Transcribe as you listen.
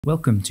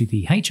Welcome to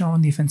the HR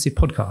on the Offensive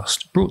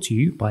podcast, brought to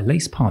you by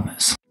LACE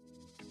Partners.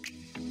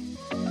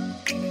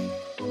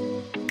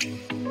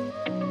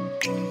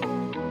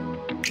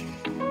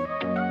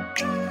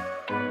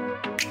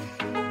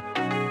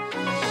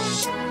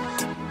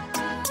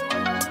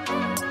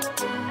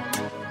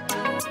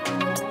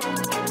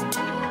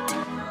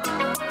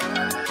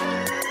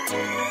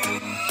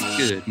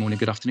 Good morning,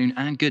 good afternoon,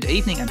 and good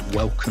evening, and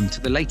welcome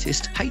to the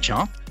latest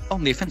HR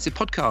on the Offensive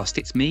podcast.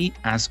 It's me,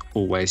 as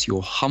always,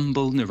 your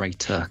humble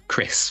narrator,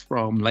 Chris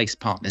from LACE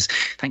Partners.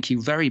 Thank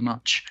you very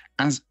much,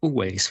 as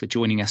always, for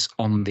joining us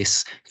on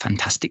this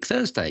fantastic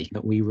Thursday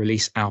that we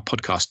release our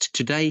podcast.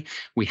 Today,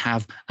 we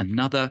have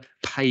another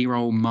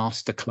payroll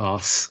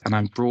masterclass, and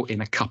I've brought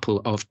in a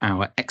couple of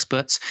our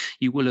experts.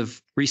 You will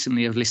have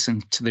recently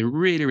listened to the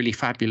really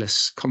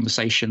fabulous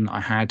conversation I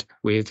had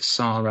with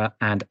Sarah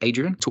and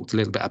Adrian. Talked a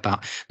little bit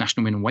about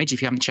national minimum wage.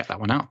 If you haven't checked that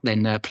one out,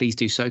 then please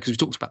do so, because we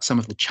talked about some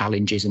of the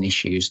challenges and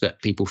issues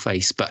that people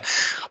face. But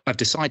I've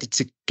decided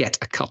to get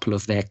a couple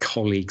of their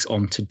colleagues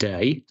on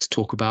today to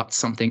talk about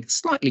something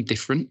slightly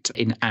different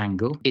in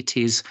angle. It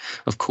is,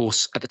 of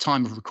course, at the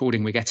time of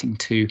recording, we're getting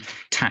to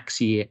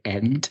tax year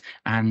end.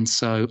 And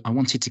so I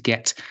wanted to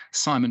get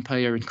Simon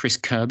Puryer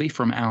and Kirby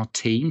from our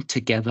team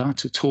together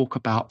to talk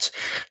about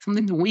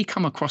something that we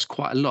come across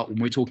quite a lot when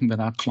we're talking with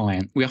our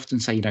client. We often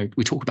say,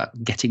 we talk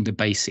about getting the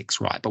basics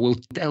right, but we'll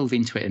delve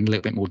into it in a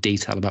little bit more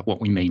detail about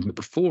what we mean. But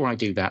before I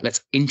do that,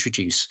 let's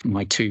introduce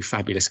my two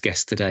fabulous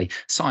guests today.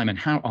 Simon,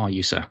 how are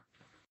you, sir?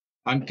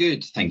 I'm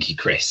good, thank you,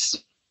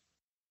 Chris.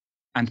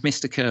 And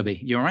Mr.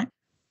 Kirby, you all right?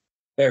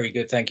 Very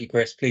good, thank you,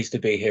 Chris. Pleased to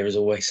be here as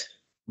always.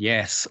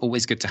 Yes,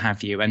 always good to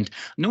have you. And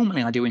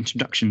normally I do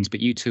introductions, but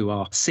you two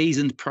are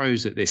seasoned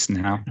pros at this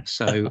now.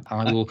 So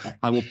I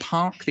will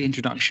park the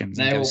introductions.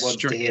 No one wants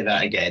to hear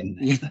that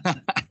again.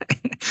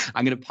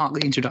 I'm going to park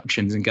the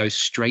introductions and go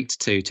straight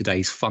to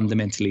today's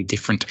fundamentally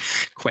different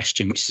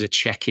question, which is a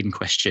check-in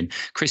question.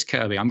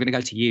 Kirby, I'm going to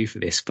go to you for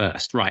this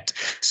first. Right.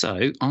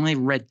 So I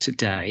read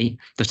today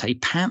that a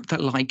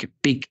panther-like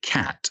big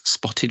cat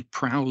spotted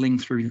prowling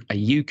through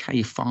a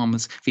UK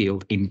farmer's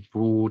field in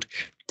broad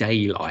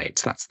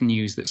daylight. That's the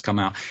news that's come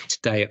out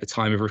today at the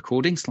time of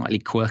recording. Slightly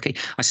quirky.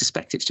 I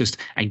suspect it's just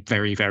a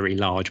very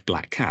large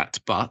black cat.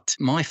 But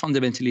my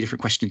fundamentally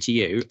different question to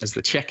you as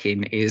the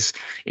check-in is,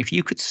 if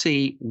you could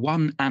see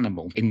one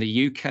animal in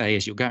the UK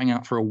as you're going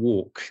out for a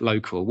walk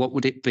local, what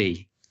would it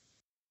be?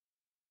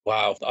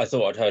 Wow, I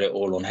thought I'd heard it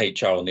all on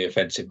HR on the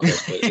Offensive,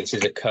 Chris, but this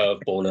is a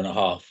curveball and a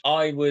half.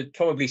 I would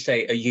probably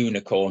say a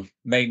unicorn,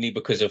 mainly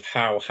because of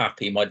how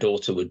happy my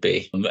daughter would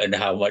be and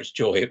how much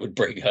joy it would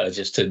bring her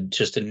just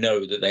to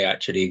know that they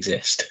actually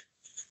exist.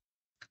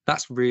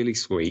 That's really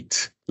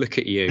sweet. Look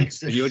at you.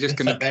 You're just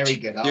going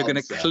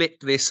to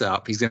clip this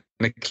up. He's going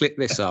to clip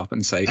this up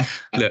and say,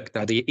 look,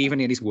 Daddy, even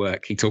in his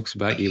work, he talks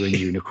about you and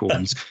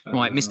unicorns.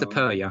 Right, Mr.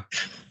 Puryer.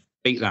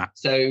 Beat that.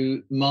 So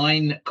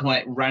mine,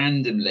 quite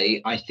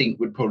randomly, I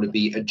think would probably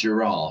be a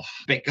giraffe,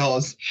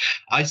 because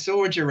I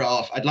saw a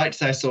giraffe. I'd like to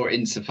say I saw it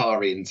in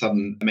safari in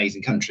some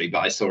amazing country, but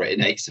I saw it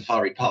in a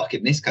safari park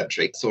in this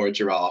country. Saw a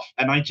giraffe,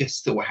 and I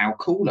just thought, how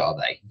cool are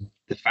they?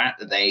 The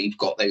fact that they've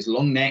got those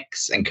long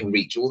necks and can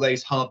reach all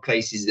those hard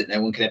places that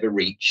no one can ever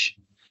reach.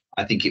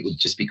 I think it would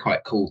just be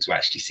quite cool to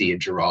actually see a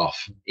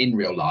giraffe in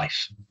real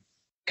life.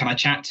 Can I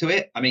chat to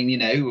it? I mean,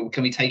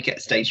 can we take it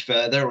a stage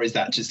further, or is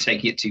that just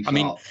taking it too far? I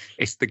mean,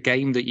 it's the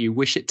game that you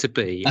wish it to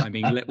be. I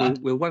mean,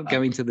 we won't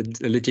go into the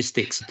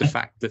logistics of the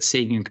fact that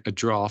seeing a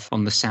giraffe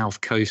on the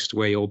south coast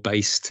where you're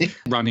based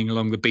running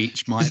along the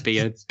beach might be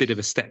a bit of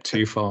a step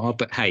too far.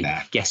 But hey,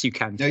 yes, you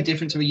can. No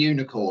different to a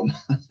unicorn.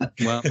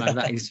 Well, no,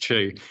 that is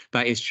true.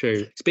 That is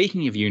true.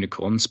 Speaking of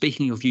unicorns,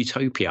 speaking of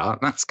utopia,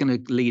 that's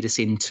going to lead us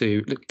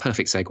into,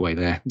 perfect segue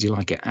there. Do you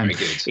like it? Very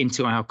good.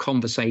 Into our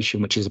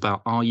conversation, which is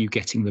about, are you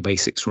getting the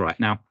basics right?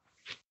 Now,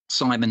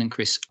 Simon and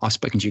Chris, I've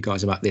spoken to you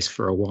guys about this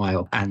for a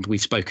while, and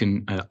we've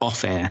spoken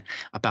off air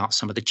about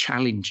some of the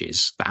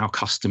challenges that our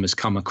customers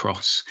come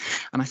across.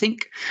 And I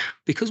think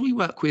because we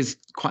work with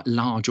quite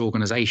large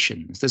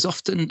organizations, there's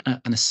often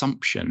an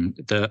assumption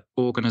that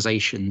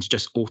organizations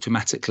just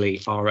automatically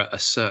are at a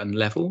certain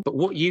level. But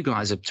what you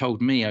guys have told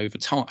me over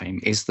time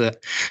is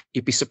that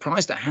you'd be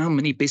surprised at how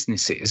many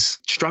businesses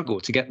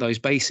struggle to get those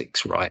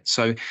basics right.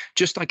 So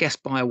just, I guess,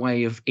 by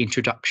way of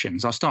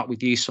introductions, I'll start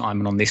with you,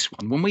 Simon, on this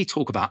one. When we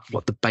talk about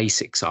what the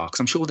basics are,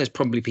 because I'm sure there's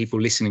probably people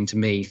listening to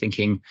me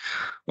thinking,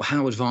 well,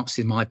 how advanced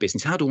is my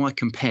business? How do I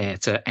compare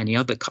to any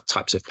other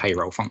types of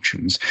payroll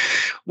functions?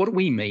 What do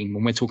we mean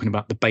when we're talking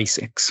about the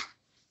basics?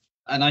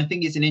 And I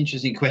think it's an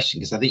interesting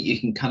question, because I think you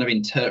can kind of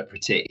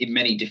interpret it in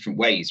many different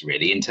ways,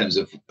 really, in terms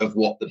of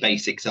what the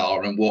basics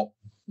are and what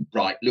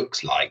right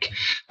looks like.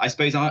 I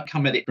suppose I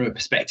come at it from a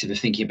perspective of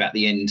thinking about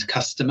the end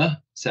customer.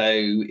 So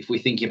if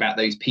we're thinking about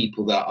those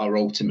people that are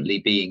ultimately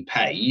being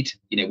paid,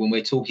 when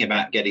we're talking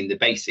about getting the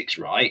basics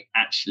right,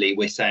 actually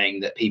we're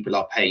saying that people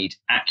are paid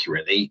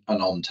accurately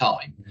and on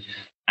time.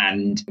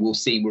 And we'll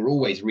see, we're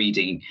always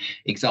reading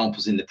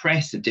examples in the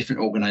press of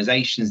different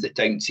organisations that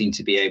don't seem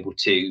to be able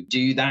to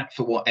do that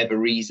for whatever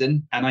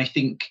reason. And I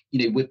think,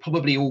 we're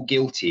probably all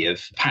guilty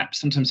of perhaps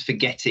sometimes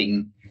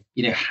forgetting,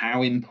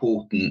 how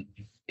important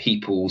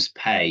people's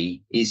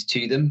pay is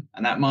to them.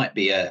 And that might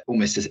be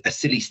almost a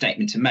silly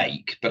statement to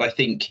make. But I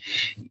think,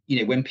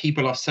 when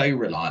people are so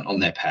reliant on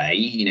their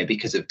pay,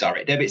 because of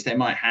direct debits they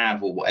might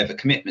have or whatever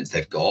commitments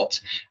they've got,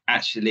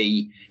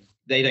 actually,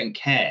 they don't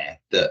care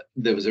that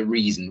there was a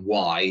reason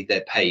why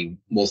their pay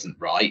wasn't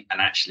right.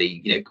 And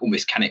actually,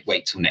 almost can it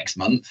wait till next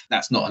month?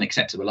 That's not an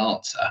acceptable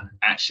answer.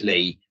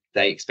 Actually,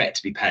 they expect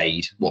to be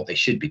paid what they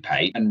should be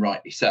paid, and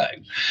rightly so.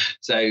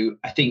 So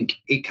I think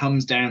it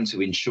comes down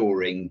to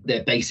ensuring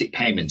their basic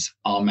payments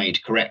are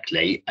made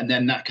correctly. And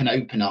then that can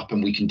open up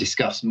and we can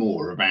discuss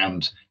more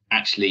around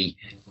actually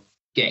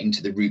getting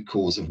to the root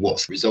cause of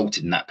what's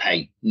resulted in that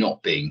pay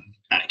not being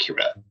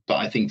accurate. But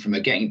I think from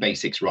getting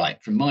basics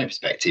right, from my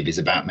perspective, is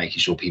about making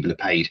sure people are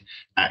paid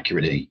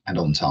accurately and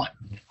on time.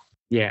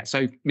 Yeah.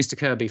 So, Mr.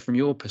 Kirby, from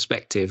your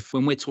perspective,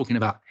 when we're talking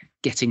about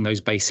getting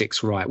those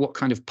basics right, what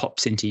kind of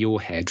pops into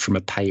your head from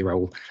a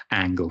payroll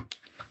angle?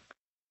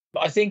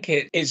 I think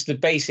it is the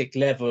basic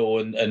level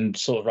and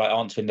sort of like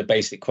answering the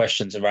basic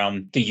questions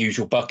around the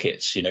usual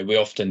buckets. We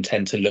often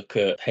tend to look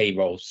at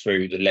payroll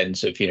through the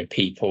lens of,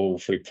 people,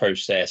 through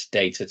process,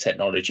 data,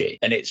 technology.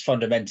 And it's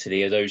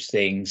fundamentally, are those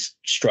things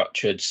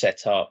structured,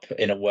 set up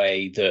in a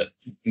way that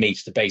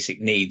meets the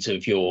basic needs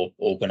of your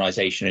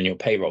organization and your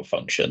payroll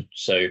function?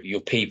 So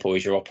your people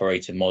is your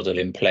operating model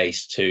in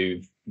place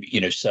to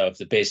serve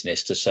the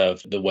business, to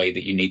serve the way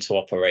that you need to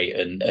operate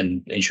and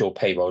ensure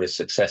payroll is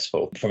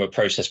successful. From a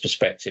process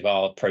perspective,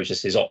 our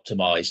process is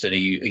optimized, and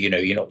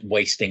you're not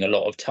wasting a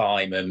lot of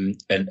time and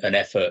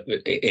effort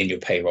in your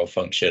payroll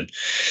function.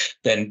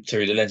 Then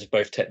through the lens of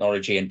both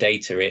technology and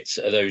data,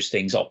 are those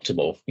things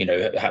optimal?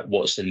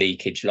 What's the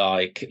leakage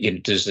like?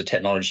 Does the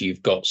technology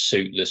you've got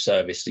suit the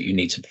service that you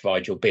need to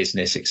provide your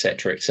business, et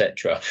cetera, et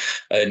cetera?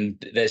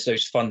 And there's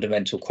those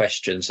fundamental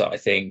questions that I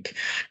think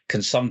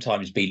can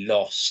sometimes be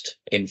lost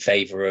in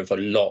favour of a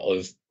lot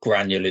of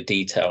granular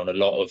detail and a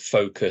lot of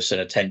focus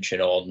and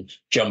attention on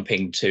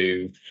jumping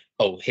to,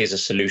 here's a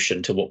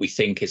solution to what we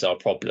think is our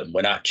problem,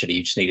 when actually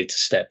you just needed to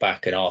step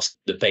back and ask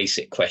the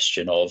basic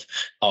question of,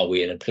 are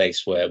we in a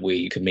place where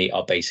we can meet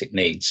our basic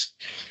needs?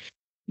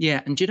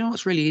 Yeah. And do you know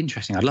what's really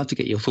interesting? I'd love to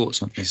get your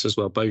thoughts on this as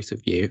well, both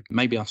of you.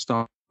 Maybe I'll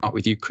start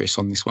with you, Chris,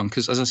 on this one,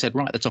 because as I said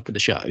right at the top of the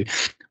show,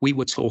 we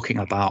were talking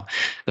about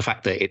the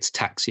fact that it's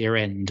tax year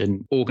end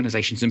and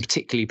organisations, and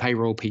particularly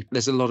payroll people,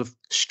 there's a lot of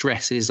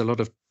stresses, a lot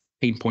of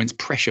pain points,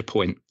 pressure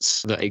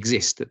points that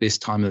exist at this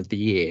time of the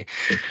year.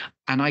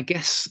 And I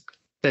guess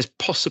there's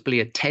possibly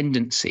a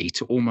tendency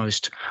to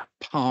almost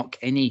park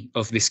any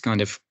of this kind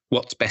of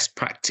what's best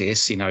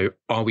practice,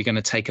 are we going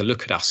to take a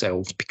look at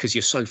ourselves, because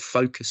you're so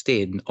focused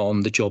in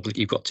on the job that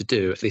you've got to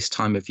do at this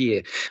time of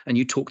year. And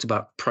you talked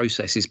about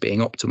processes being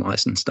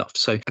optimized and stuff.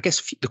 So I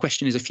guess the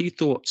question is, a few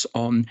thoughts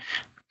on,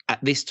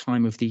 at this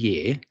time of the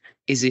year,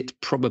 is it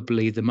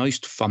probably the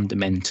most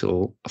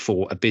fundamental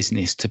for a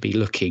business to be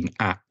looking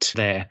at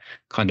their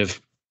kind of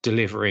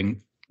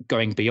delivering,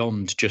 going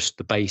beyond just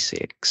the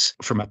basics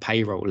from a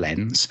payroll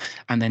lens?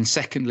 And then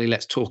secondly,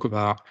 let's talk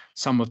about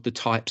some of the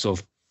types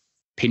of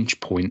pinch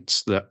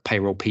points that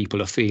payroll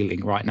people are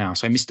feeling right now.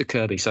 So Mr.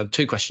 Kirby, so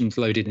 2 questions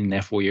loaded in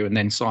there for you, and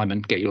then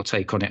Simon, get your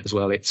take on it as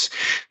well. It's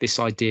this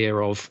idea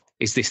of,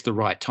 is this the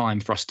right time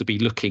for us to be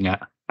looking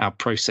at our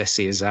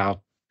processes, our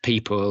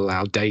people,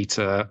 our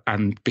data,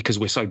 and because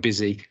we're so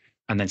busy?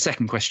 And then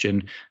second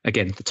question,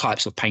 again, the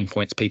types of pain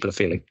points people are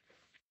feeling.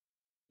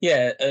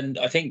 Yeah, and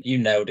I think you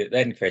nailed it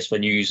then, Chris,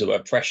 when you use the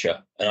word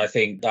pressure. And I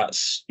think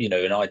that's,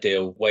 an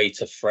ideal way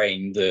to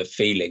frame the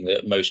feeling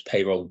that most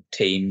payroll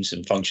teams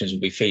and functions will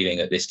be feeling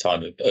at this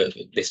time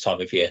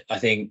of year. I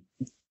think,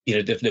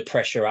 the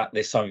pressure at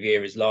this time of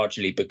year is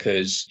largely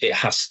because it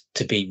has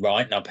to be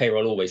right. Now,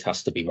 payroll always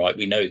has to be right.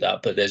 We know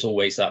that, but there's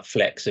always that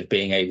flex of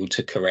being able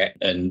to correct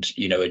and,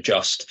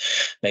 adjust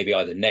maybe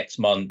either next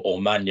month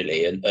or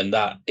manually. And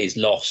that is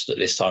lost at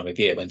this time of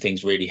year when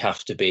things really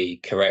have to be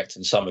correct,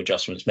 and some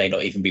adjustments may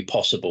not even be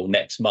possible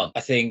next month.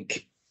 I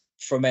think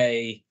from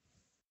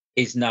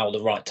is now the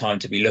right time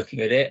to be looking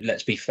at it?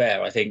 Let's be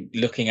fair. I think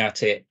looking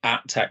at it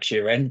at tax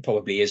year end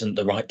probably isn't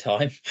the right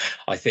time.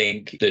 I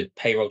think the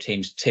payroll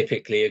teams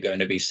typically are going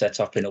to be set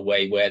up in a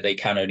way where they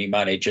can only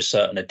manage a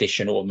certain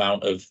additional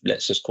amount of,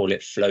 let's just call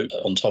it, float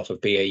on top of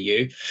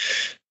BAU.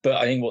 But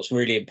I think what's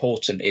really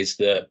important is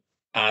that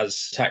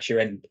as tax year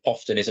end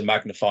often is a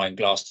magnifying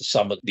glass to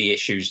some of the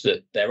issues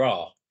that there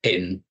are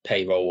in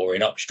payroll or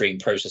in upstream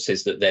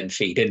processes that then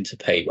feed into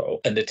payroll.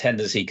 And the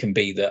tendency can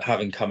be that,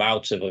 having come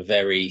out of a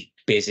very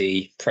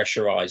busy,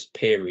 pressurized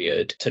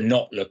period, to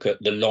not look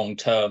at the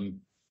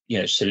long-term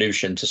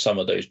solution to some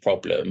of those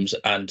problems,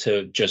 and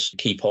to just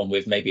keep on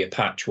with maybe a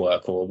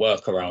patchwork or a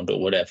workaround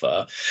or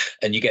whatever,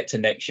 and you get to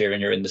next year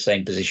and you're in the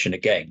same position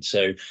again.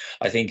 So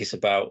I think it's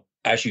about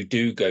as you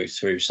do go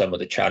through some of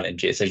the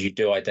challenges, as you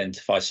do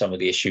identify some of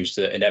the issues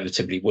that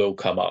inevitably will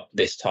come up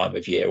this time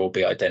of year or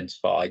be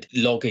identified,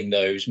 logging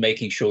those,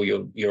 making sure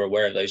you're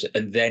aware of those,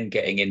 and then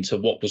getting into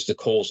what was the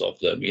cause of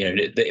them.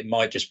 It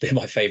might just be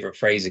my favorite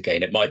phrase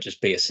again. It might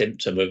just be a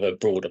symptom of a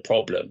broader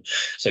problem.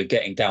 So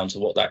getting down to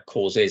what that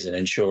cause is and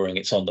ensuring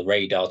it's on the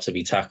radar to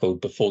be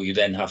tackled before you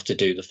then have to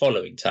do the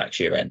following tax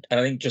year end. And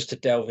I think just to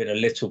delve in a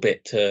little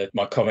bit to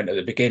my comment at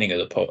the beginning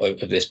of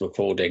this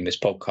recording, this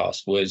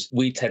podcast, was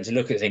we tend to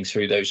look at things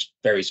through those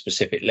very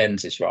specific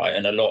lenses, right?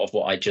 And a lot of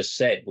what I just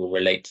said will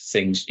relate to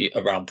things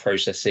around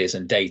processes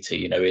and data.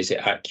 Is it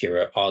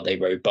accurate? Are they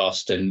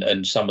robust?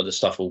 And some of the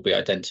stuff will be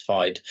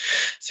identified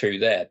through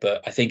there.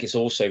 But I think it's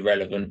also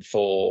relevant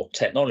for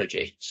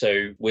technology.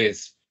 So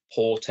with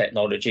poor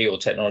technology or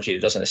technology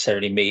that doesn't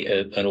necessarily meet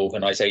an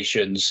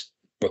organization's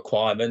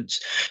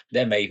requirements,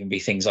 there may even be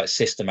things like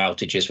system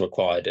outages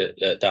required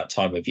at that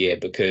time of year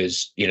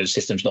because the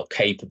system's not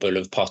capable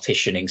of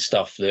partitioning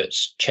stuff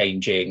that's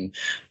changing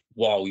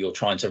while you're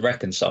trying to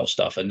reconcile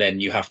stuff, and then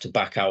you have to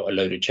back out a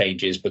load of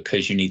changes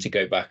because you need to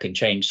go back and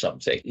change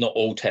something. Not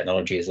all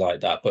technology is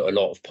like that, but a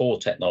lot of poor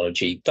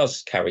technology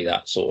does carry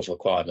that sort of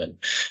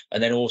requirement.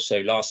 And then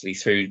also lastly,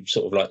 through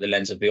sort of like the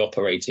lens of the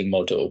operating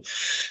model,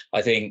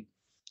 I think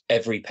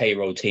every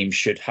payroll team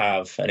should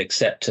have an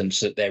acceptance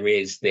that there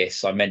is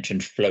this, I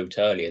mentioned float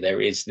earlier,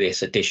 there is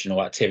this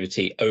additional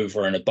activity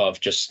over and above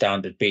just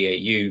standard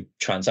BAU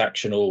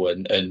transactional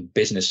and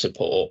business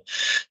support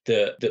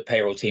that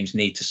payroll teams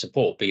need to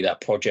support, be that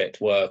project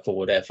work or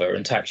whatever.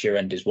 And tax year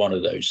end is one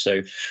of those.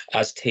 So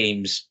as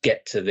teams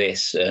get to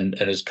this and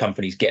as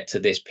companies get to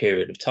this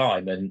period of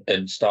time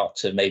and start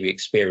to maybe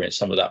experience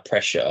some of that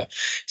pressure,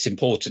 it's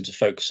important to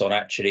focus on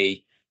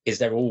actually, is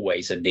there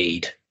always a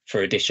need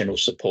for additional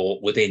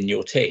support within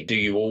your team? Do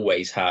you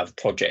always have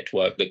project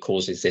work that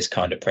causes this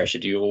kind of pressure?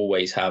 Do you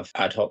always have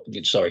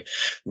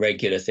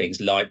regular things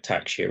like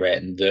tax year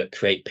end that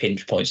create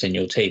pinch points in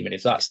your team? And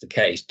if that's the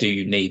case, do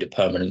you need a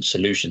permanent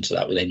solution to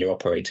that within your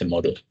operating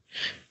model?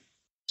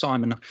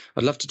 Simon,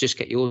 I'd love to just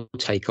get your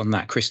take on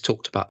that. Chris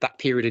talked about that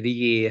period of the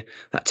year,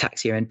 that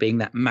tax year end being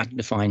that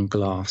magnifying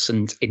glass.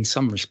 And in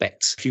some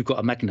respects, if you've got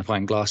a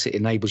magnifying glass, it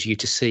enables you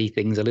to see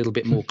things a little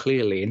bit more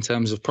clearly in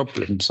terms of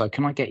problems. So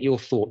can I get your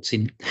thoughts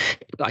in,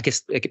 I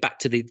guess, get back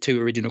to the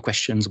two original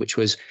questions, which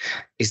was,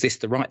 is this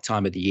the right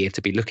time of the year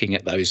to be looking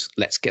at those?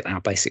 Let's get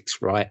our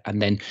basics right.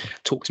 And then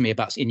talk to me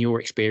about, in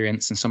your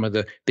experience and some of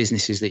the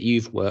businesses that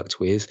you've worked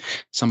with,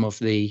 some of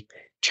the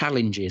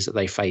challenges that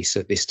they face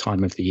at this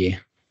time of the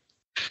year.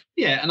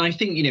 Yeah, and I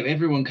think,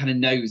 everyone kind of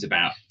knows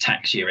about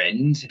tax year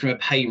end. From a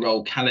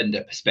payroll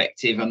calendar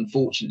perspective,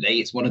 unfortunately,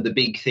 it's one of the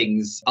big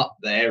things up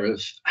there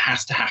of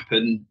has to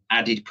happen,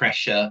 added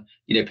pressure.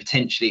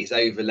 Potentially it's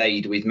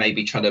overlaid with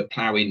maybe trying to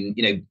plough in,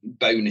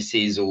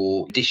 bonuses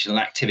or additional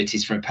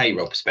activities from a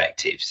payroll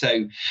perspective. So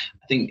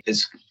I think,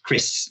 as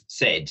Chris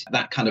said,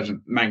 that kind of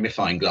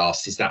magnifying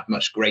glass is that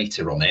much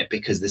greater on it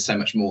because there's so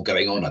much more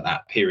going on at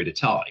that period of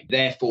time.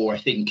 Therefore, I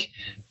think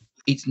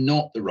it's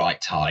not the right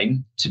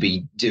time to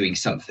be doing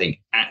something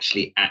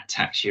actually at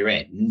tax year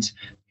end,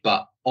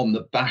 but on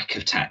the back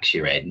of tax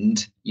year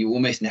end, you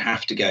almost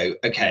have to go,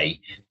 okay,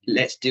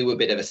 let's do a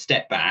bit of a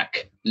step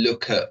back,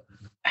 look at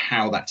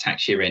how that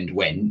tax year end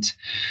went,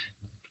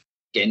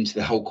 get into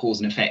the whole cause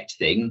and effect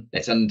thing.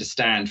 Let's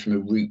understand from a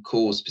root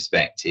cause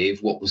perspective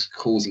what was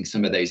causing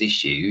some of those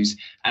issues,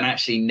 and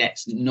actually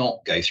let's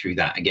not go through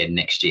that again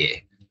next year,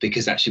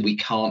 because actually we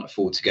can't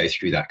afford to go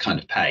through that kind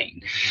of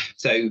pain.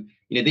 So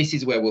this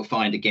is where we'll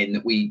find again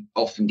that we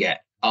often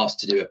get asked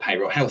to do a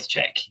payroll health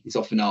check. It's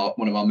often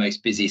one of our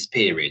most busiest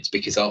periods,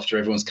 because after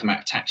everyone's come out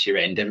of tax year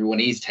end, everyone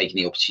is taking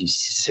the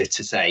opportunity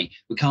to say,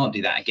 we can't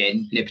do that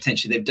again.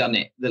 Potentially they've done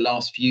it the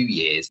last few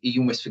years.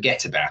 You almost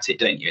forget about it,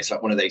 don't you? It's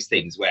like one of those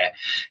things where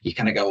you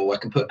kind of go, I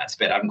can put that to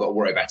bed. I haven't got to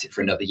worry about it for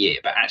another year.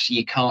 But actually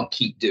you can't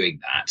keep doing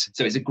that.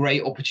 So it's a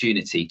great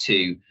opportunity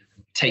to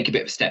take a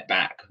bit of a step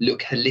back,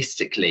 look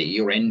holistically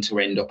your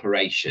end-to-end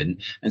operation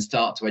and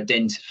start to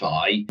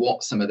identify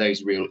what some of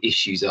those real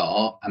issues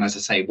are. And as I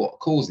say, what are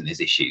causing these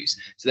issues.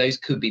 So those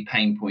could be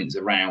pain points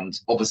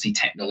around, obviously,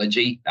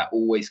 technology. That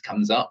always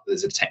comes up.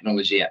 There's a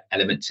technology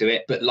element to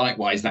it. But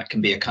likewise, that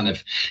can be a kind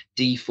of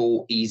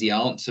default easy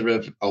answer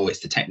of, it's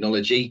the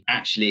technology.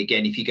 Actually,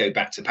 again, if you go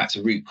back to perhaps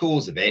a root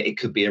cause of it, it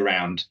could be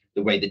around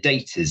the way the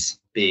data's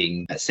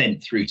being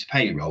sent through to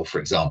payroll, for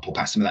example.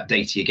 Perhaps some of that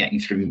data you're getting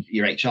from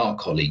your HR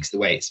colleagues, the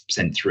way it's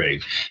sent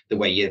through, the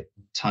way your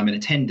time and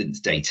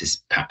attendance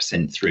data's perhaps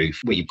sent through,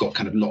 where you've got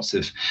kind of lots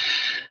of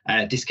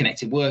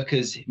disconnected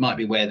workers. It might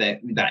be where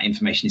that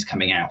information is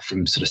coming out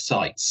from sort of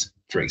sites,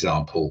 for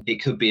example.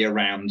 It could be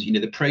around,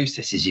 the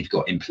processes you've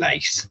got in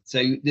place.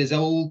 So there's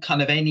all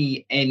kind of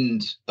any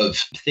end of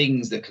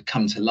things that could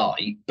come to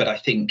light. But I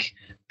think,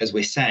 as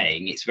we're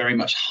saying, it's very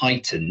much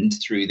heightened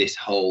through this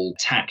whole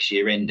tax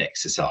year end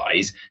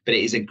exercise. But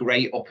it is a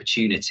great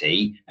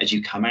opportunity as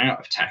you come out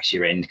of tax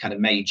year end, kind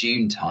of May,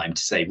 June time,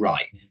 to say,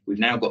 right, we've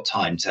now got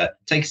time to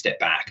take a step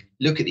back,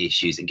 look at the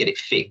issues and get it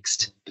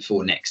fixed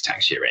before next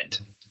tax year end.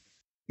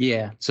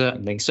 Yeah,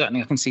 certainly.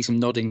 Certainly, I can see some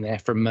nodding there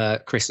from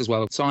Chris as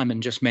well.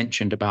 Simon just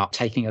mentioned about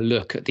taking a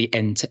look at the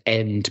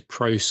end-to-end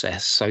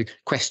process. So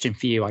question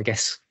for you, I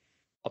guess,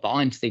 what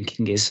I'm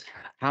thinking is,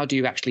 how do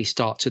you actually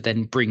start to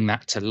then bring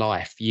that to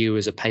life? You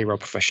as a payroll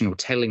professional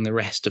telling the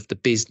rest of the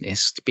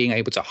business, being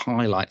able to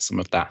highlight some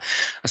of that,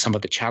 some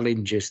of the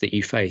challenges that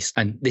you face.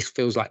 And this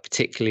feels like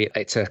particularly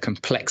it's a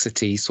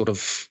complexity sort of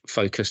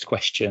focused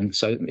question.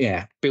 So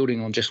yeah,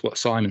 building on just what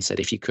Simon said,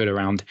 if you could,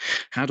 around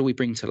how do we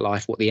bring to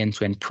life what the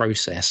end-to-end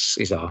process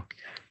is are?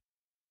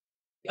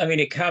 I mean,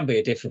 it can be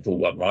a difficult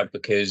one, right?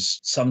 Because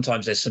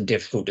sometimes there's some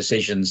difficult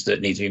decisions that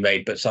need to be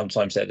made, but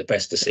sometimes they're the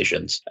best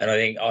decisions. And I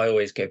think I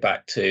always go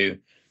back to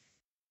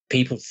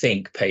people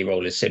think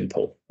payroll is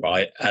simple,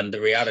 right? And the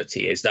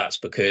reality is that's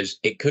because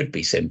it could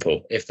be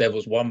simple. If there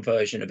was one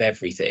version of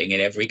everything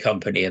in every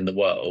company in the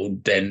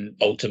world, then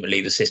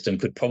ultimately the system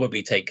could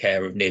probably take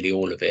care of nearly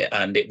all of it,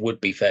 and it would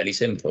be fairly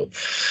simple.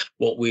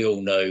 What we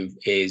all know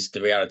is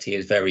the reality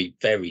is very,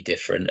 very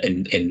different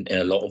in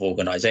a lot of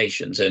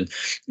organizations. And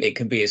it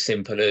can be as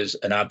simple as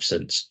an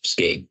absence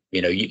scheme.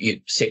 You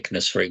know,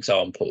 sickness, for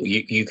example,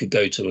 you could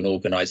go to an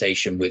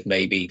organization with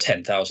maybe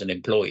 10,000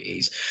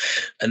 employees,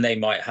 and they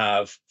might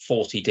have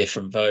 40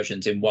 different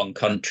versions in one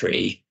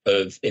country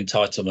of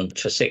entitlement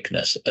for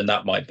sickness. And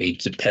that might be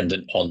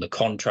dependent on the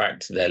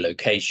contract, their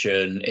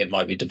location, it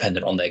might be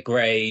dependent on their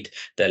grade,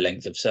 their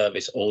length of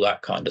service, all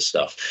that kind of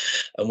stuff.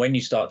 And when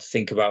you start to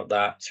think about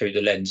that through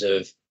the lens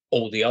of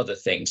all the other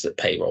things that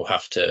payroll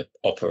have to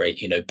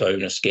operate, you know,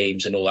 bonus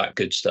schemes and all that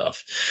good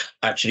stuff,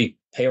 actually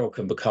payroll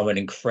can become an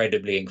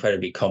incredibly,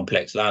 incredibly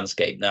complex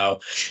landscape. Now,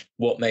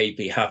 what may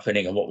be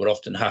happening and what would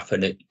often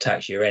happen at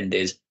tax year end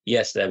is,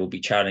 yes, there will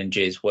be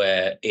challenges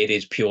where it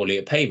is purely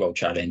a payroll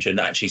challenge and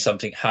actually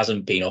something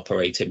hasn't been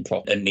operating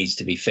properly and needs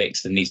to be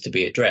fixed and needs to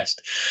be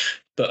addressed.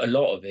 But a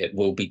lot of it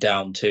will be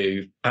down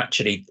to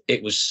actually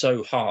it was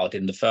so hard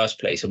in the first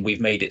place and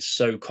we've made it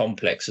so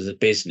complex as a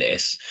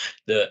business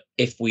that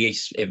if we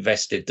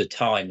invested the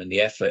time and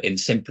the effort in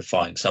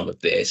simplifying some of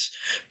this,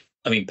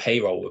 I mean,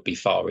 payroll would be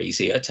far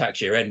easier,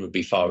 tax year end would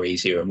be far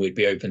easier, and we'd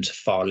be open to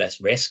far less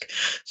risk.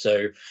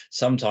 So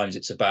sometimes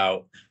it's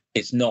about,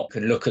 it's not,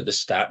 you can look at the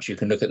stats, you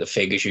can look at the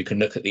figures, you can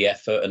look at the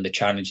effort and the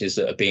challenges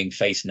that are being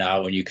faced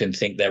now, and you can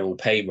think they're all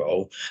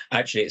payroll.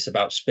 Actually, it's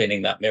about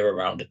spinning that mirror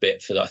around a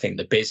bit for, I think,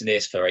 the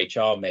business, for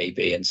HR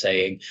maybe, and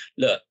saying,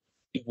 look,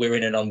 we're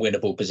in an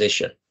unwinnable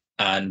position.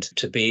 And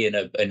to be in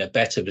a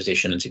better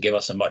position and to give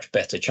us a much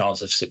better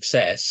chance of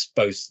success,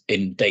 both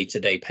in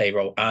day-to-day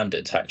payroll and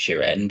at tax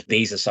year end,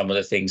 these are some of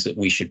the things that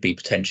we should be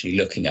potentially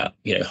looking at,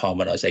 you know,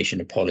 harmonization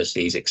of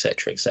policies, et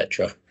cetera, et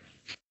cetera.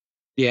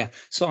 Yeah,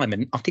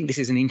 Simon, I think this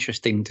is an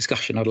interesting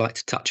discussion I'd like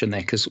to touch on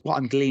there, because what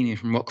I'm gleaning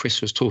from what Chris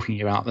was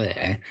talking about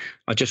there,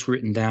 I've just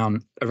written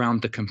down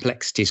around the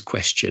complexities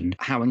question.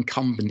 How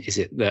incumbent is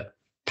it that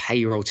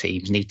payroll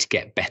teams need to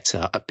get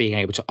better at being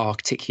able to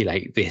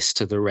articulate this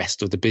to the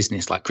rest of the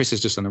business? Like Chris has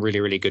just done a really,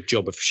 really good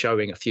job of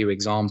showing a few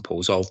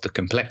examples of the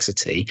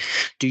complexity.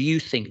 Do you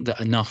think that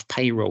enough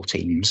payroll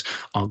teams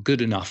are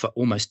good enough at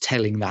almost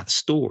telling that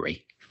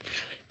story?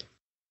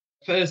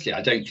 Firstly,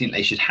 I don't think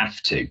they should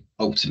have to,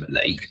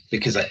 ultimately,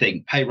 because I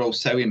think payroll's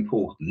so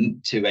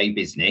important to a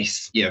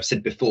business. You know, I've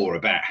said before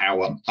about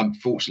how,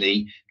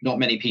 unfortunately, not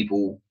many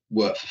people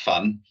work for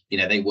fun. You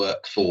know, they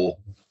work for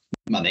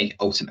money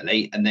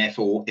ultimately, and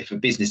therefore if a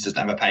business doesn't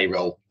have a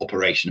payroll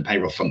operation, a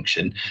payroll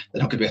function,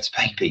 they're not going to be able to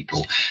pay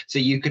people. So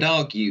you could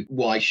argue,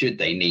 why should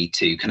they need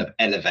to kind of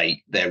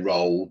elevate their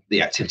role,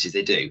 the activities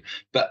they do?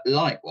 But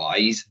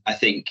likewise, I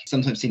think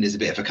sometimes seen as a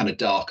bit of a kind of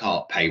dark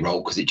art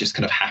payroll, because it just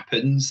kind of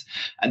happens,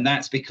 and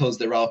that's because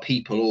there are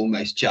people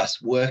almost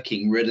just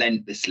working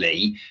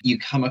relentlessly. You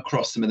come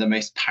across some of the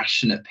most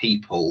passionate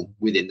people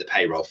within the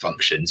payroll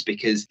functions,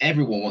 because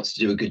everyone wants to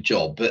do a good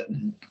job, but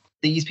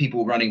these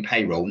people running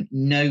payroll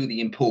know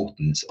the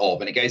importance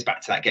of, and it goes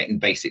back to that getting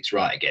basics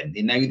right again,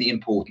 they know the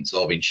importance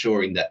of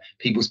ensuring that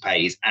people's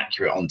pay is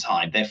accurate on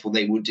time. Therefore,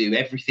 they will do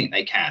everything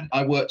they can.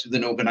 I worked with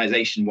an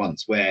organisation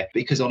once where,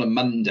 because on a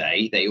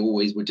Monday, they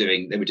were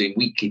doing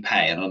weekly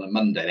pay, and on a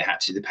Monday they had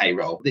to do the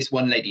payroll. This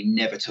one lady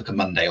never took a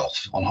Monday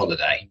off on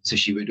holiday. So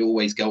she would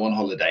always go on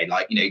holiday,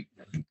 like, you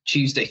know,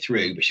 Tuesday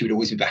through, but she would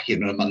always be back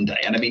in on a Monday.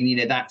 And I mean, you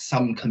know, that's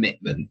some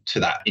commitment to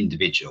that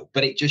individual,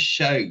 but it just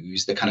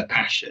shows the kind of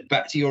passion.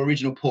 Back to your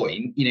original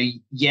point, you know,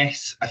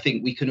 yes, I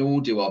think we can all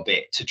do our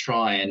bit to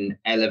try and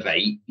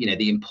elevate, you know,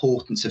 the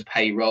importance of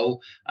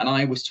payroll. And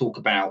I always talk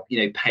about,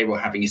 you know, payroll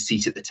having a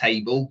seat at the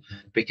table,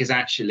 because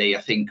actually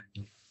I think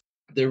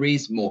there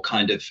is more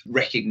kind of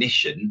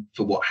recognition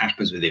for what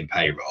happens within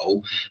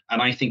payroll.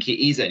 And I think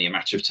it is only a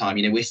matter of time.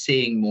 You know, we're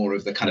seeing more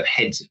of the kind of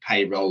heads of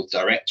payroll,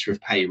 director of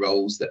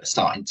payrolls that are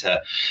starting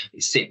to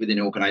sit within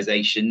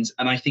organizations.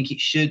 And I think it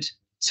should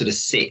sort of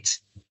sit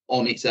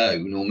on its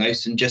own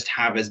almost and just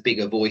have as big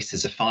a voice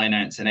as a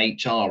finance and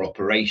HR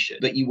operation.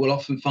 But you will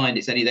often find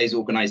it's only those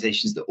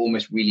organizations that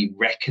almost really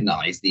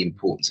recognize the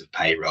importance of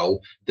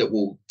payroll that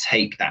will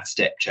take that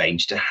step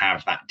change to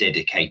have that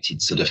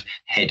dedicated sort of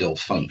head of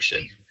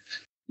function.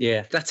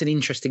 Yeah, that's an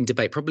interesting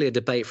debate. Probably a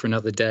debate for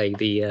another day.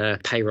 The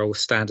payroll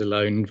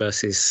standalone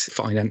versus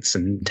finance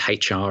and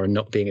HR and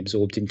not being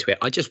absorbed into it.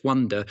 I just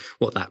wonder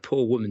what that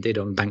poor woman did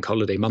on bank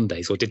holiday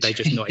Mondays, or did they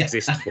just not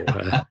exist for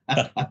her?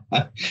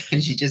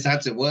 And she just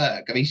had to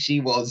work. I mean, she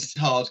was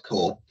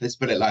hardcore. Let's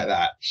put it like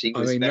that. She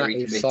was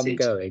very committed. Some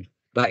going.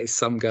 That is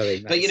some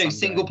going. But,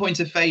 single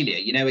point of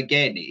failure,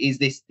 again, is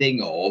this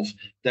thing of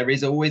there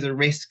is always a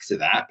risk to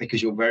that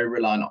because you're very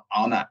reliant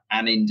on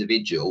an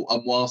individual.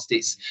 And whilst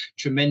it's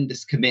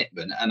tremendous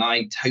commitment, and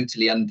I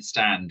totally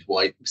understand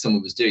why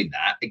someone was doing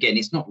that, again,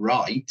 it's not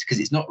right because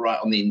it's not right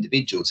on the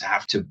individual to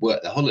have to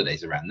work their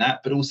holidays around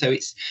that. But also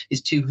it's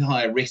too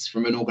high a risk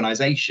from an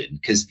organisation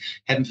because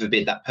heaven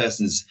forbid that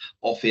person's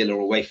off ill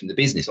or away from the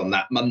business on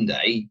that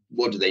Monday.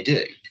 What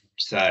do?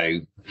 So,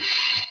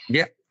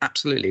 yeah.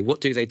 Absolutely.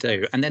 What do they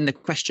do? And then the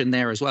question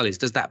there as well is,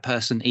 does that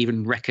person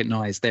even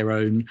recognise their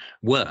own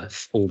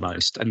worth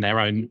almost and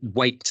their own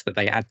weight that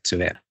they add to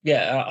it?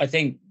 Yeah, I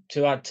think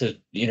to add to,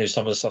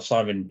 some of the stuff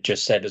Simon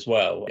just said as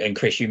well, and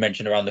Chris, you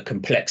mentioned around the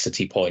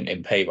complexity point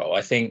in payroll.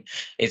 I think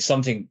it's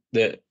something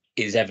that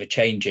is ever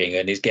changing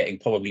and is getting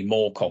probably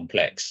more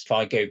complex. If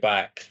I go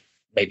back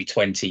maybe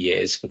 20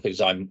 years, because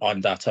I'm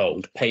that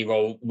old,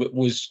 payroll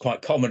was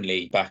quite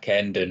commonly back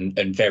end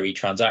and very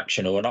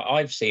transactional. And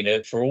I've seen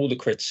it, for all the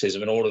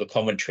criticism and all of the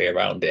commentary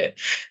around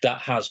it, that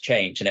has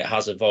changed and it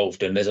has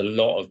evolved. And there's a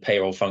lot of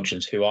payroll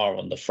functions who are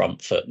on the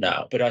front foot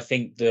now. But I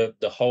think the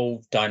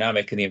whole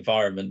dynamic and the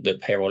environment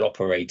that payroll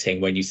operating,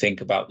 when you think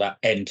about that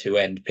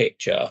end-to-end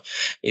picture,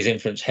 is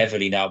influenced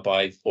heavily now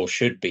by, or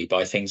should be,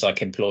 by things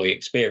like employee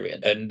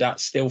experience. And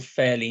that's still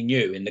fairly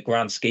new in the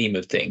grand scheme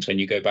of things. When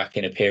you go back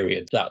in a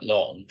period that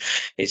long,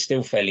 it's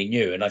still fairly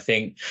new. And I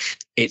think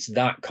it's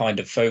that kind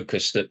of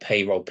focus that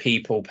payroll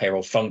people,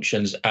 payroll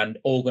functions and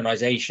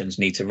organizations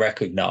need to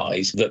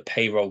recognize that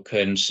payroll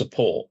can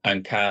support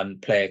and can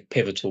play a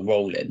pivotal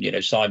role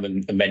in.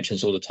 Simon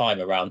mentions all the time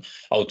around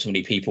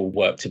ultimately people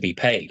work to be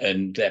paid,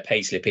 and their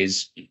payslip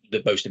is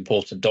the most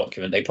important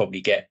document they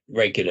probably get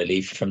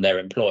regularly from their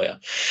employer.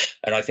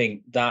 And I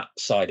think that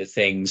side of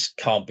things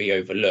can't be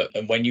overlooked.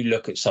 And when you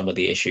look at some of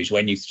the issues,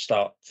 when you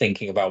start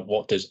thinking about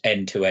what does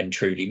end-to-end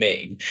truly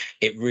mean,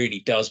 it really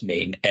does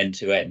mean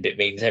end-to-end. It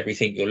means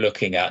everything you're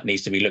looking at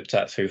needs to be looked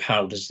at through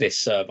how does this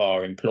serve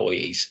our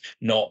employees,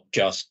 not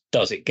just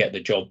does it get the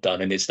job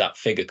done and is that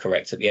figure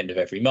correct at the end of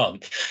every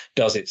month?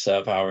 Does it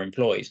serve our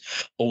employees?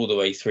 All the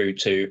way through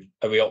to,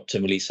 are we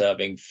optimally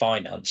serving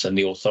finance and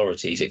the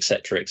authorities, et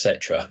cetera, et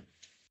cetera?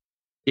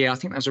 Yeah, I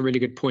think that's a really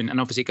good point. And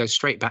obviously it goes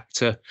straight back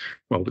to,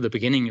 the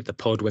beginning of the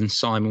pod when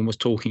Simon was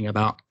talking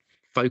about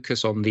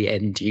focus on the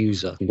end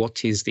user.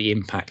 What is the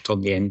impact on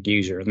the end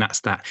user? And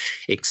that's that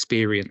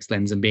experience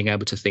lens and being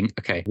able to think,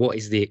 okay, what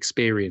is the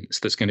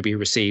experience that's going to be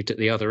received at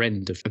the other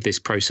end of this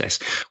process?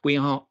 We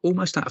are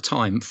almost out of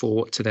time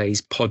for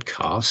today's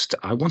podcast.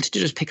 I wanted to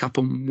just pick up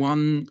on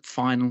one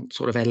final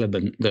sort of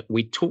element that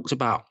we talked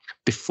about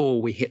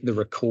before we hit the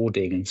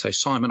recording. And so,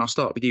 Simon, I'll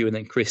start with you, and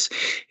then Chris,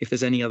 if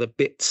there's any other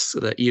bits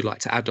that you'd like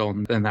to add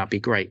on, then that'd be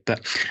great.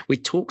 But we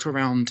talked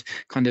around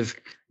kind of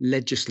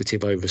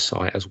legislative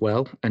oversight as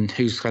well, and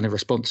who's kind of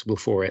responsible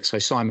for it. So,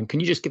 Simon,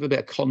 can you just give a bit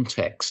of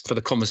context for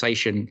the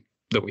conversation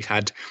that we've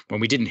had when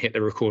we didn't hit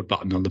the record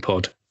button on the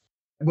pod?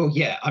 Well,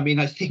 yeah, I mean,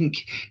 I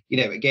think,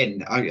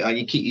 again,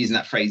 I keep using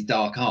that phrase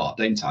dark art,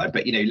 don't I?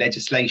 But,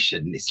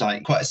 legislation, it's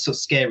like quite a sort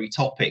of scary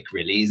topic,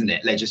 really, isn't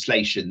it?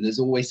 Legislation, there's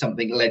always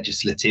something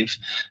legislative.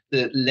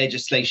 The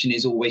legislation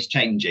is always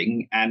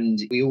changing.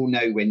 And we all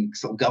know when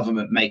sort of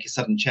government make a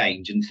sudden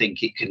change and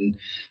think it can,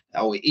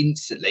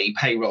 instantly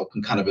payroll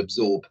can kind of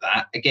absorb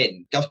that.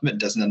 Again, government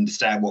doesn't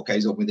understand what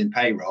goes on within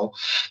payroll.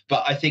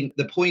 But I think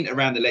the point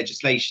around the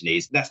legislation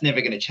is that's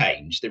never going to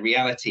change. The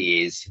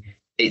reality is,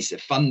 it's a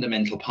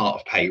fundamental part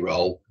of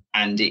payroll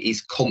and it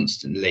is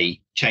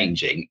constantly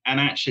changing. And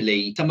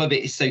actually, some of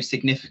it is so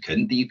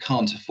significant that you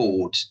can't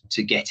afford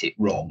to get it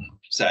wrong.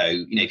 So,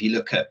 if you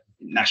look at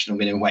national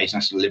minimum wage,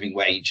 national living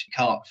wage, you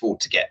can't afford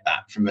to get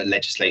that from a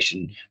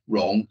legislation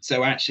wrong.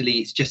 So actually,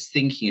 it's just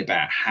thinking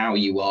about how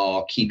you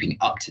are keeping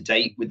up to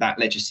date with that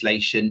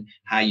legislation,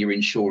 how you're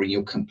ensuring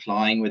you're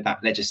complying with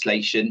that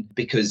legislation,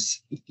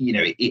 because,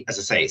 as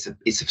I say,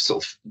 it's a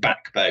sort of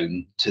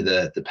backbone to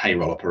the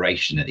payroll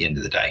operation at the end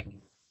of the day.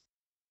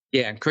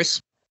 Yeah, and Chris?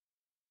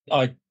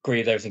 I agree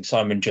with everything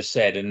Simon just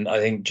said. And I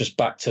think just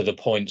back to the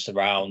points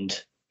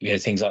around,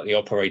 things like the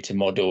operating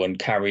model and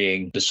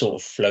carrying the sort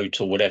of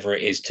float or whatever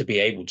it is to be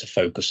able to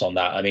focus on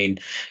that. I mean,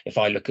 if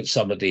I look at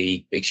some of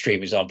the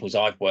extreme examples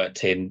I've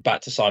worked in,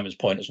 back to Simon's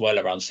point as well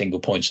around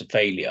single points of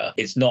failure,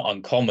 it's not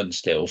uncommon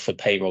still for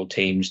payroll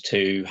teams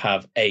to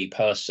have a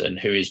person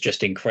who is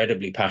just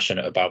incredibly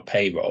passionate about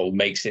payroll,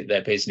 makes it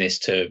their business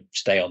to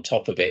stay on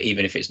top of it,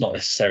 even if it's not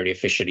necessarily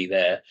officially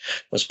their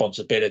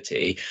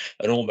responsibility.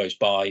 And almost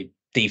by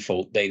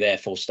default, they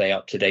therefore stay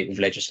up to date with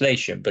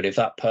legislation. But if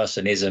that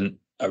person isn't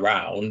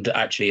around,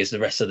 actually, is the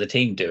rest of the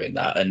team doing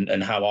that?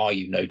 And how are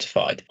you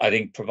notified? I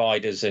think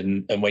providers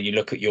and when you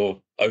look at your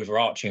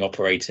overarching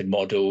operating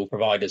model.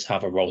 Providers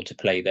have a role to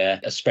play there,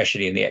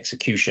 especially in the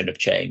execution of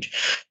change.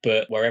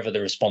 But wherever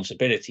the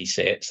responsibility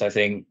sits, I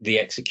think the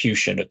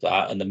execution of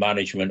that and the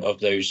management of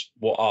those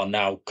what are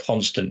now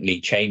constantly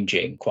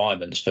changing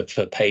requirements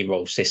for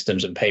payroll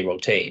systems and payroll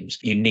teams,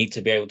 you need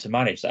to be able to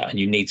manage that, and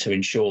you need to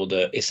ensure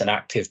that it's an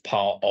active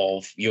part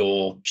of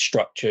your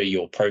structure,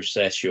 your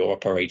process, your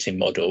operating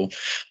model.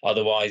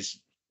 Otherwise,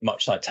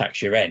 much like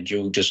tax year end,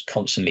 you'll just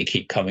constantly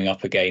keep coming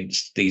up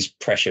against these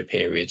pressure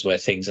periods where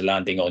things are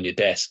landing on your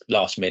desk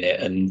last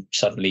minute, and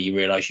suddenly you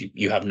realise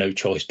you have no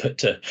choice but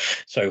to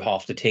throw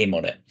half the team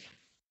on it.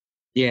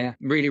 Yeah,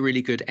 really,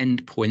 really good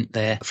end point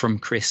there from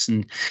Chris.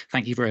 And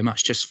thank you very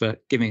much just for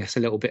giving us a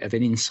little bit of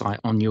an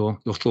insight on your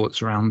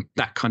thoughts around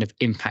that kind of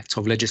impact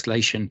of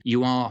legislation.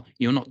 You're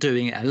not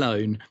doing it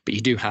alone, but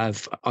you do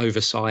have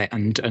oversight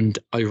and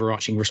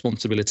overarching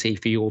responsibility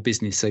for your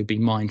business. So be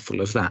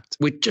mindful of that.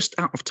 We're just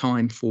out of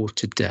time for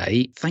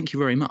today. Thank you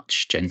very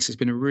much, gents. It's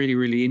been a really,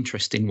 really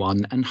interesting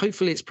one. And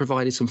hopefully it's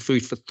provided some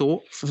food for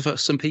thought for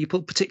some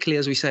people, particularly,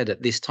 as we said,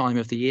 at this time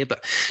of the year.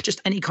 But just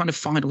any kind of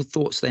final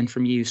thoughts then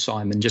from you,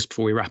 Simon, just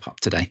before we wrap up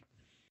today.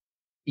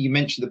 You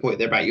mentioned the point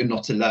there about you're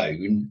not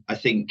alone. I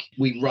think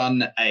we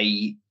run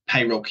a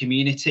payroll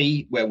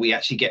community where we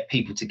actually get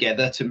people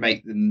together to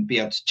make them be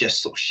able to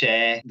just sort of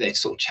share their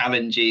sort of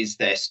challenges,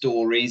 their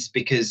stories,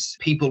 because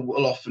people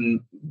will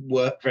often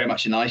work very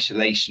much in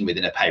isolation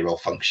within a payroll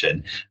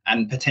function,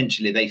 and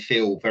potentially they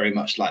feel very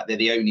much like they're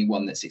the only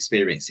one that's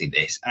experiencing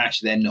this.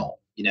 Actually, they're not.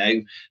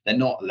 They're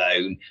not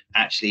alone.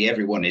 Actually,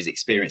 everyone is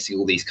experiencing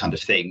all these kind of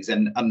things.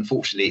 And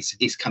unfortunately,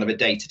 it's kind of a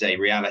day-to-day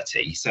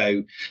reality.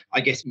 So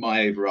I guess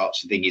my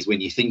overarching thing is when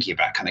you're thinking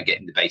about kind of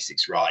getting the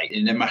basics right,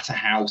 and no matter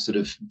how sort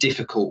of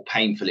difficult,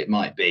 painful it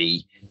might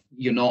be,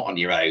 you're not on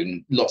your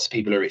own. Lots of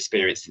people are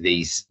experiencing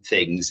these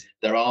things.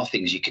 There are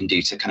things you can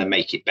do to kind of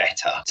make it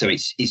better. So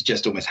it's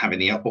just almost having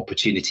the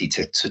opportunity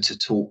to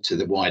talk to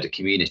the wider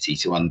community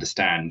to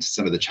understand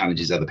some of the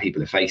challenges other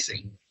people are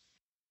facing.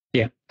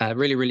 Yeah, a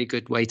really, really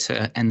good way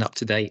to end up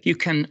today. You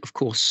can, of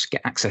course,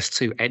 get access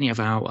to any of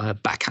our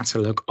back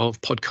catalogue of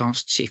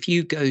podcasts. If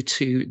you go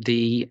to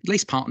the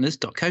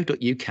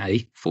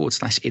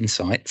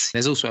lacepartners.co.uk/insights,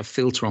 there's also a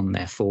filter on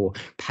there for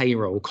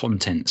payroll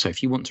content. So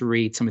if you want to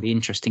read some of the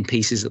interesting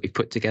pieces that we've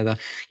put together,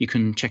 you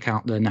can check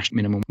out the National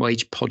Minimum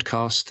Wage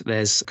podcast.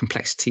 There's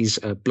Complexities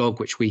blog,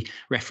 which we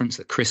reference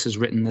that Chris has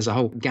written. There's a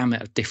whole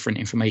gamut of different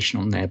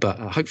information on there. But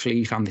hopefully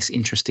you found this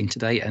interesting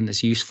today and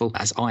as useful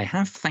as I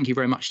have. Thank you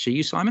very much to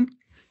you, Simon.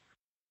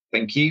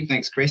 Thank you.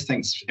 Thanks, Chris.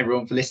 Thanks,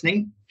 everyone, for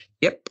listening.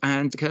 Yep.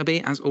 And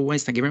Kirby, as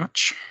always, thank you very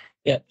much.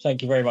 Yeah,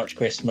 thank you very much,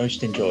 Chris.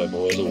 Most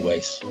enjoyable, as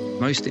always.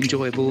 Most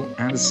enjoyable,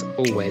 as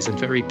always, and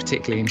very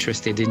particularly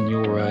interested in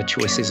your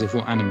choices of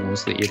what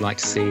animals that you'd like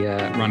to see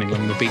running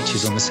along the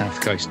beaches on the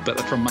south coast. But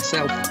from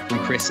myself, from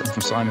Chris, and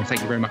from Simon,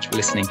 thank you very much for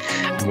listening.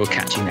 And we'll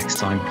catch you next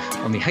time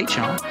on the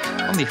HR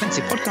on the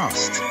Offensive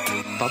podcast.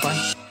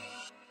 Bye-bye.